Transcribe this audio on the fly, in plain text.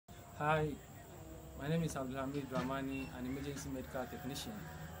Hi, my name is Abdulhamid Ramani, an emergency medical technician.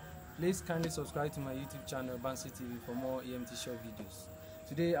 Please kindly subscribe to my YouTube channel, Bansi TV, for more EMT short videos.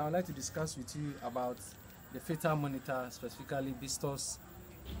 Today, I would like to discuss with you about the FETAL monitor, specifically Bistos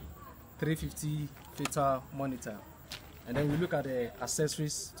 350 FETAL monitor. And then we look at the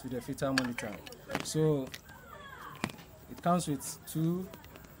accessories to the FETAL monitor. So, it comes with two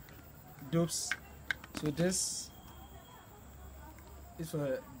dopes. So this is for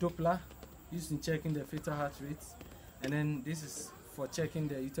a Doppler used in checking the fetal heart rate, and then this is for checking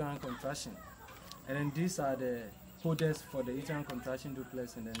the uterine contraction, and then these are the holders for the uterine contraction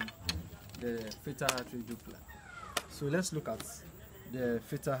Dopplers and then the fetal heart rate Doppler. So let's look at the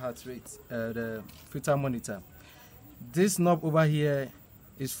fetal heart rate, the fetal monitor. This knob over here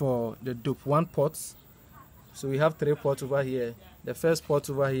is for the dope 1 port. So we have 3 ports over here. The first port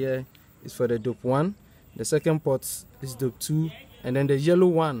over here is for the dope 1, the second port is dope 2, and then the yellow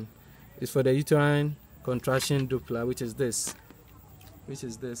one is for the uterine contraction Doppler, which is this.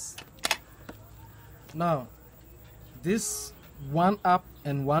 Now, this 1 up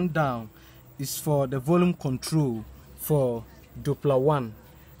and 1 down is for the volume control for Doppler 1,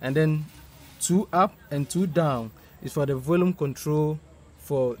 and then 2 up and 2 down is for the volume control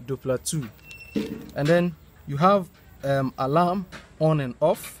for Doppler 2. And then you have alarm on and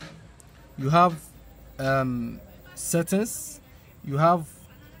off. You have settings. You have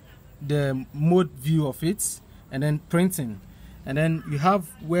the mode view of it, and then printing, and then you have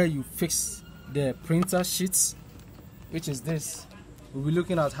where you fix the printer sheets, which is this. We'll be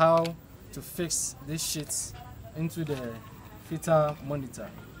looking at how to fix these sheets into the FETAL monitor,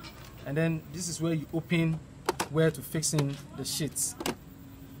 and then this is where you open where to fix in the sheets.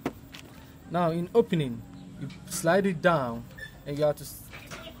 Now in opening, you slide it down and you have to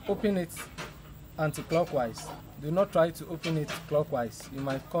open it anti-clockwise. Do not try to open it clockwise. You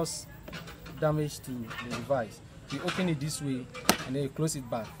might cause damage to the device. You open it this way and then you close it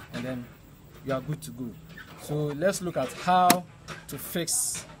back, and then you are good to go. So let's look at how to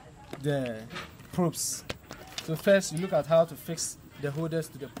fix the probes. So first you look at how to fix the holders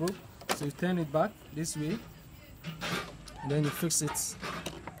to the probe. So you turn it back this way, and then you fix it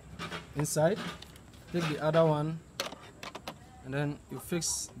inside. Take the other one, and then you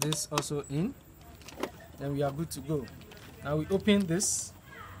fix this also in. Then we are good to go. Now we open this.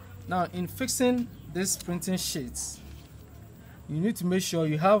 Now in fixing this printing sheets, you need to make sure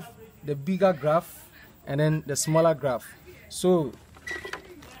you have the bigger graph and then the smaller graph. So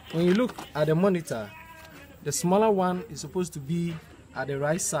when you look at the monitor, the smaller one is supposed to be at the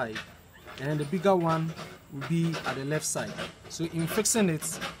right side, and then the bigger one will be at the left side. So in fixing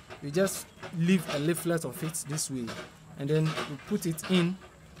it, you just leave a leaflet of it this way, and then you put it in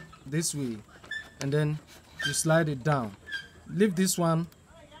this way, and then you slide it down. Leave this one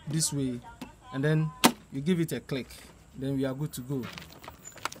this way, and then you give it a click. Then we are good to go.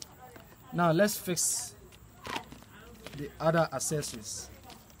 Now let's fix the other accessories.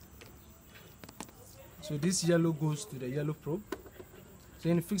 So this yellow goes to the yellow probe. So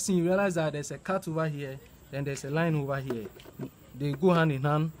in fixing, you realize that there's a cut over here, then there's a line over here. They go hand in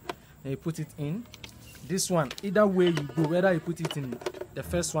hand, and you put it in. This one, either way you go, whether you put it in the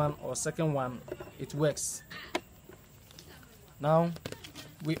first one or second one, it works. Now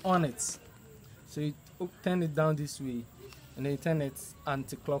we on it. So you turn it down this way, and then you turn it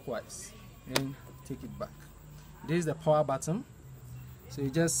anti-clockwise, and take it back. This is the power button. So you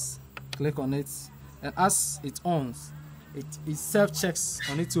just click on it, and as it ons, it self-checks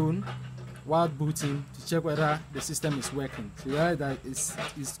on its own while booting to check whether the system is working. So you realize that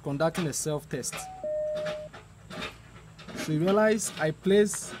it's conducting a self-test. So you realize I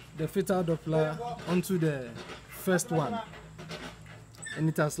placed the fetal Doppler onto the first one, and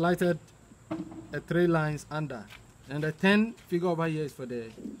it has lighted 3 lines under, and the 10 figure over here is for the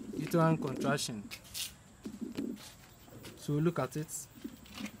uterine contraction. So look at it.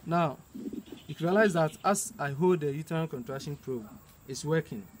 Now you realize that as I hold the uterine contraction probe, it's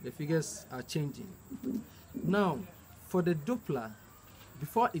working. The figures are changing. Now for the Doppler,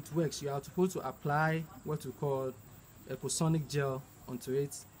 before it works, you are supposed to apply what we call ecosonic gel onto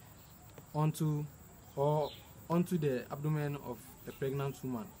it, onto the abdomen of a pregnant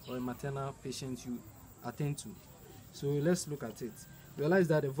woman or a maternal patient you attend to. So let's look at it. Realize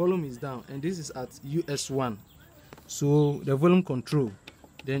that the volume is down, and this is at US1. So the volume control,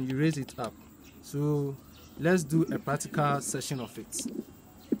 then you raise it up. So let's do a practical session of it.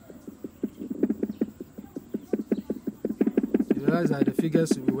 You realize that the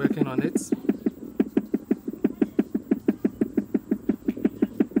figures will be working on it.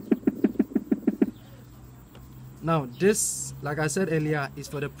 Now this like I said earlier, is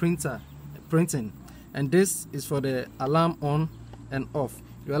for the printing, and this is for the alarm on and off.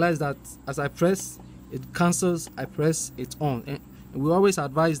 You realize that as I press, it cancels, I press, it's on. And we always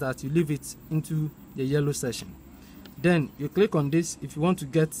advise that you leave it into the yellow section. Then you click on this if you want to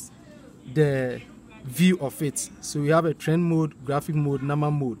get the view of it. So we have a trend mode, graphic mode,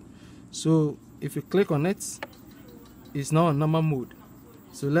 number mode. So if you click on it, it's now on number mode.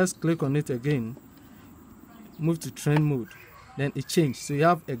 So let's click on it again, move to trend mode, then it changed. So you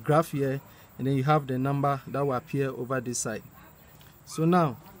have a graph here, and then you have the number that will appear over this side. So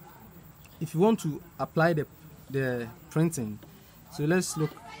now if you want to apply the printing, so let's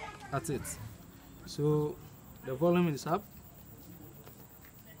look at it. So the volume is up.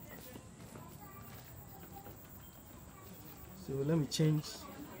 So let me change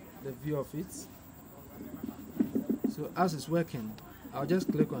the view of it. So as it's working, I'll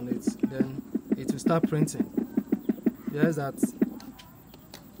just click on it, then it will start printing. There's that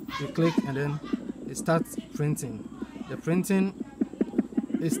you click and then it starts printing. The printing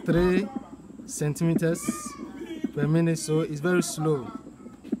is 3 centimeters per minute, so it's very slow.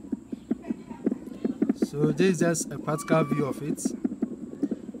 So this is just a practical view of it,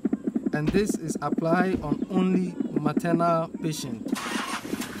 and this is applied on only maternal patient,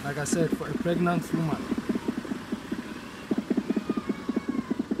 like I said, for a pregnant woman.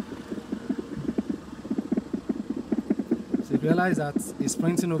 So you realize that it's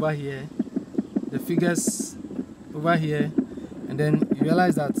printing over here, the figures over here, and then you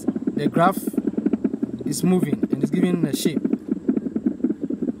realize that the graph is moving and it's giving a shape.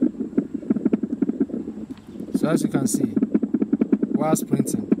 So as you can see, whilst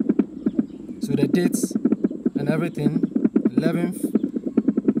printing, so the dates and everything,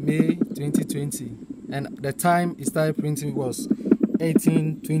 11th May 2020, and the time it started printing was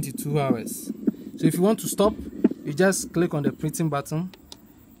 18:22 hours. So if you want to stop, you just click on the printing button,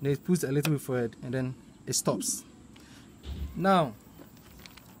 then it puts a little bit forward, and then it stops. Now,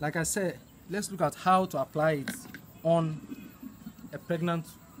 like I said, let's look at how to apply it on a pregnant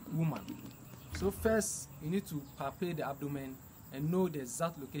woman. So first, you need to palpate the abdomen and know the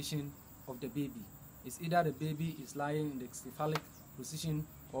exact location of the baby. It's either the baby is lying in the cephalic position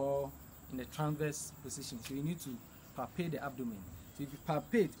or in the transverse position. So you need to palpate the abdomen. So if you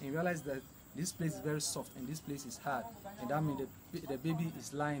palpate and realize that this place is very soft and this place is hard, and that means the baby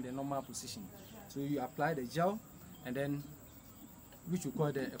is lying in the normal position. So you apply the gel, and then, which we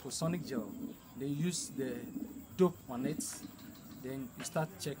call the ecosonic gel. They use the dope on it. Then you start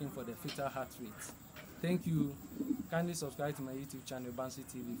checking for the fetal heart rate. Thank you. Kindly subscribe to my YouTube channel, Bansi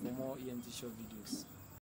TV, for more EMT short videos.